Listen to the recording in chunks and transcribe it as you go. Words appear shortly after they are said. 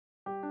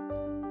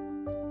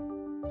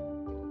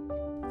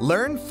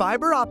Learn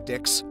fiber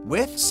optics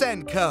with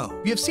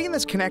Senco. You've seen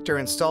this connector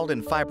installed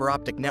in fiber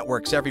optic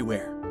networks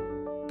everywhere.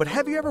 But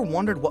have you ever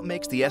wondered what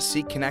makes the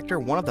SC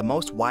connector one of the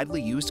most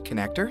widely used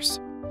connectors?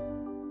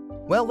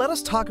 Well, let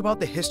us talk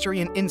about the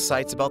history and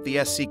insights about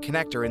the SC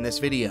connector in this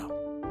video.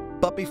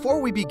 But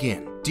before we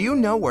begin, do you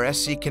know where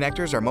SC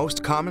connectors are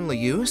most commonly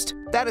used?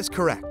 That is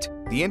correct.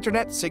 The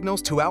internet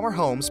signals to our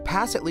homes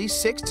pass at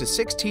least 6 to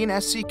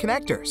 16 SC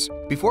connectors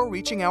before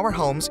reaching our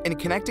homes and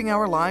connecting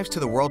our lives to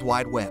the World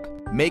Wide Web,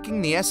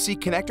 making the SC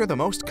connector the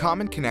most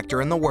common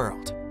connector in the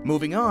world.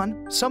 Moving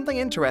on, something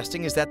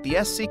interesting is that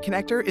the SC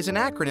connector is an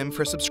acronym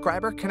for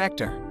Subscriber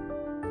Connector.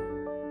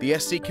 The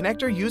SC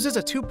connector uses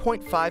a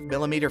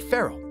 2.5mm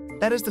ferrule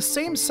that is the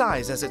same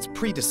size as its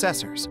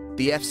predecessors,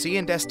 the FC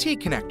and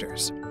ST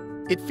connectors.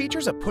 It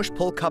features a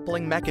push-pull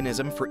coupling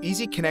mechanism for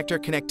easy connector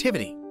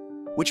connectivity,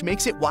 which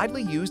makes it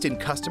widely used in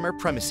customer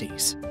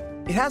premises.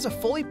 It has a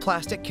fully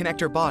plastic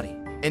connector body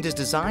and is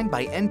designed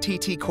by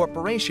NTT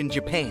Corporation,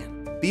 Japan.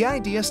 The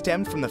idea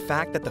stemmed from the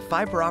fact that the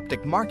fiber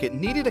optic market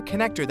needed a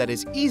connector that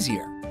is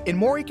easier and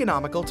more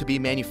economical to be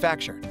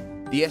manufactured.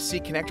 The SC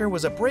connector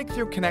was a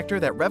breakthrough connector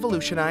that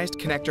revolutionized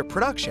connector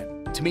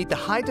production to meet the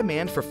high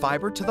demand for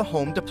fiber to the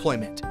home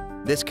deployment.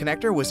 This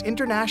connector was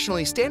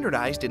internationally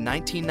standardized in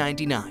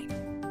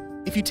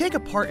 1999. If you take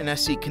apart an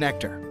SC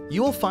connector,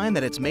 you will find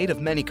that it's made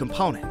of many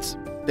components.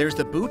 There's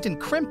the boot and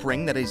crimp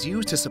ring that is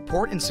used to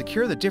support and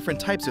secure the different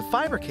types of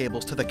fiber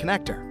cables to the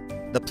connector.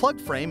 The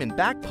plug frame and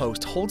back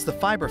post holds the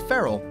fiber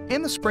ferrule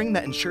and the spring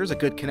that ensures a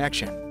good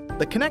connection.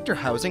 The connector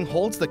housing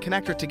holds the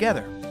connector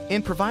together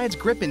and provides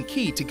grip and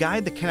key to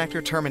guide the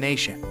connector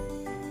termination.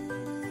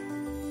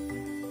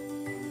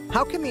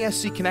 How can the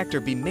SC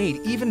connector be made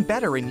even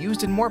better and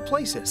used in more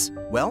places?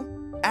 Well,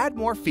 add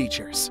more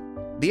features.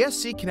 The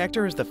SC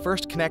connector is the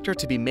first connector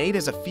to be made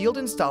as a field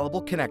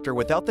installable connector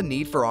without the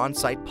need for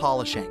on-site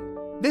polishing.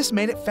 This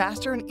made it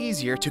faster and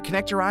easier to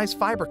connectorize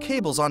fiber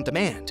cables on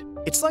demand.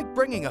 It's like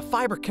bringing a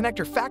fiber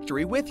connector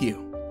factory with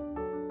you.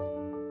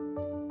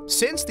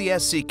 Since the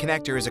SC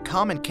connector is a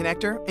common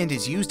connector and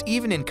is used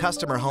even in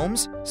customer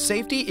homes,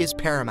 safety is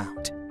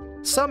paramount.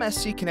 Some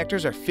SC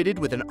connectors are fitted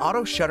with an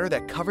auto shutter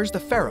that covers the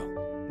ferrule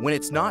when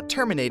it's not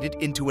terminated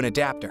into an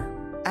adapter.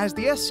 As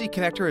the SC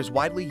connector is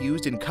widely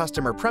used in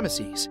customer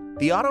premises,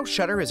 the auto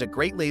shutter is a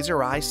great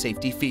laser eye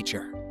safety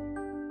feature.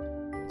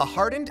 A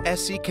hardened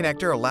SC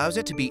connector allows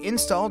it to be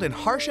installed in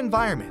harsh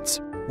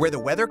environments where the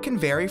weather can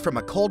vary from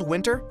a cold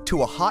winter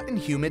to a hot and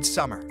humid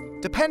summer,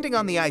 depending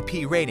on the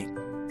IP rating.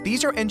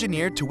 These are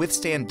engineered to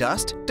withstand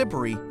dust,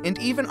 debris, and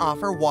even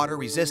offer water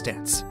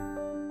resistance.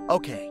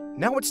 Okay,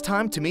 now it's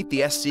time to meet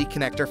the SC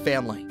connector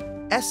family.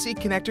 SC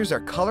connectors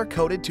are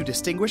color-coded to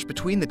distinguish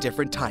between the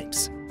different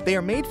types. They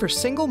are made for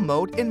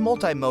single-mode and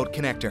multi-mode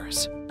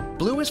connectors.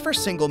 Blue is for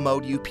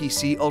single-mode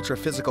UPC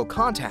ultra-physical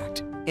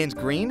contact, and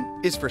green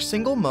is for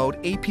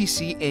single-mode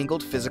APC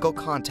angled physical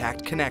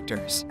contact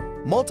connectors.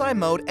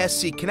 Multi-mode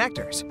SC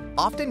connectors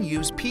often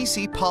use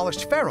PC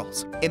polished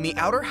ferrules, and the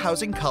outer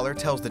housing color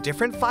tells the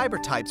different fiber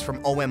types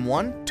from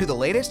OM1 to the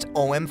latest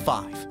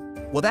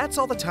OM5. Well, that's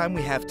all the time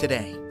we have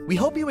today. We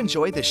hope you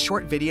enjoyed this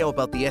short video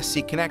about the SC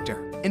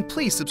connector, and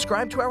please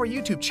subscribe to our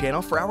YouTube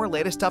channel for our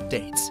latest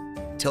updates.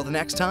 Till the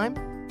next time,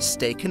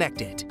 stay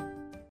connected.